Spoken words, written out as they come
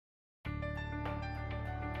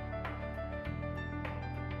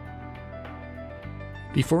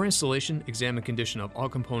Before installation, examine condition of all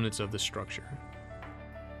components of the structure.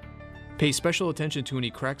 Pay special attention to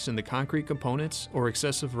any cracks in the concrete components or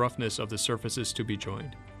excessive roughness of the surfaces to be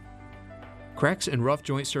joined. Cracks and rough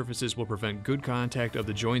joint surfaces will prevent good contact of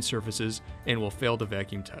the joint surfaces and will fail the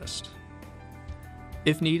vacuum test.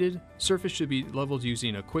 If needed, surface should be leveled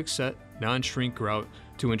using a quick set, non-shrink grout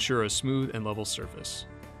to ensure a smooth and level surface.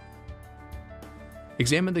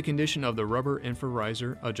 Examine the condition of the rubber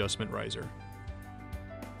INFRA-RISER adjustment riser.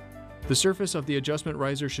 The surface of the adjustment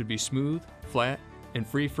riser should be smooth, flat, and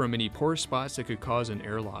free from any porous spots that could cause an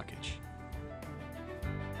air lockage.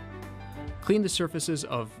 Clean the surfaces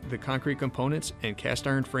of the concrete components and cast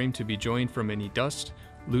iron frame to be joined from any dust,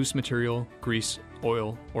 loose material, grease,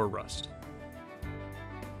 oil, or rust.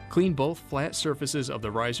 Clean both flat surfaces of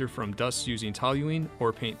the riser from dust using toluene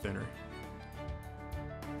or paint thinner.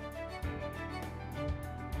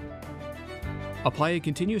 Apply a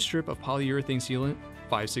continuous strip of polyurethane sealant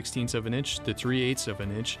 5/16 of an inch to 3/8 of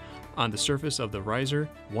an inch on the surface of the riser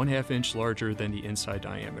 1/2 inch larger than the inside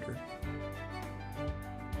diameter.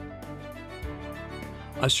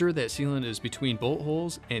 Assure that sealant is between bolt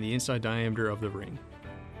holes and the inside diameter of the ring.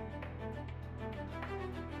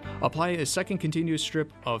 Apply a second continuous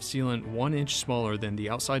strip of sealant 1 inch smaller than the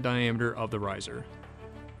outside diameter of the riser.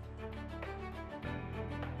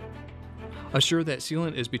 Assure that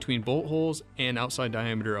sealant is between bolt holes and outside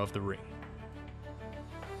diameter of the ring.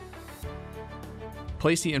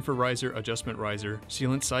 Place the INFRA-RISER adjustment riser,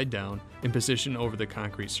 sealant side down, in position over the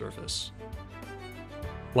concrete surface.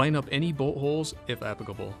 Line up any bolt holes if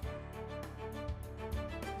applicable.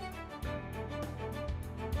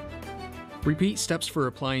 Repeat steps for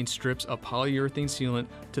applying strips of polyurethane sealant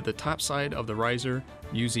to the top side of the riser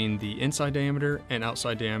using the inside diameter and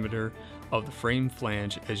outside diameter of the frame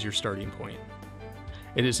flange as your starting point.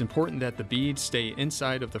 It is important that the beads stay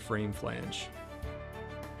inside of the frame flange.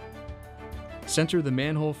 Center the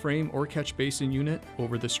manhole frame or catch basin unit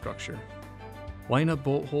over the structure. Line up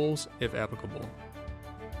bolt holes if applicable.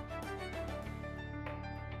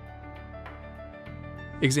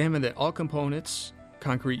 Examine that all components,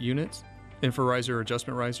 concrete units, INFRA-RISER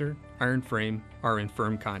adjustment riser, iron frame are in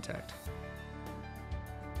firm contact.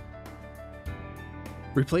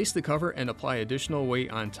 Replace the cover and apply additional weight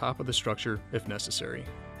on top of the structure if necessary.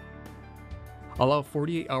 Allow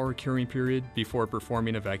 48-hour curing period before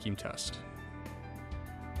performing a vacuum test.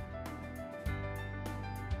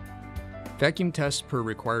 Vacuum test per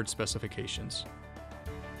required specifications.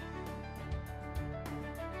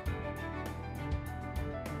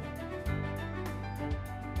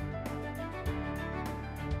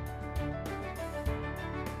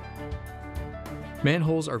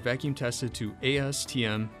 Manholes are vacuum tested to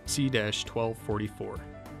ASTM C-1244.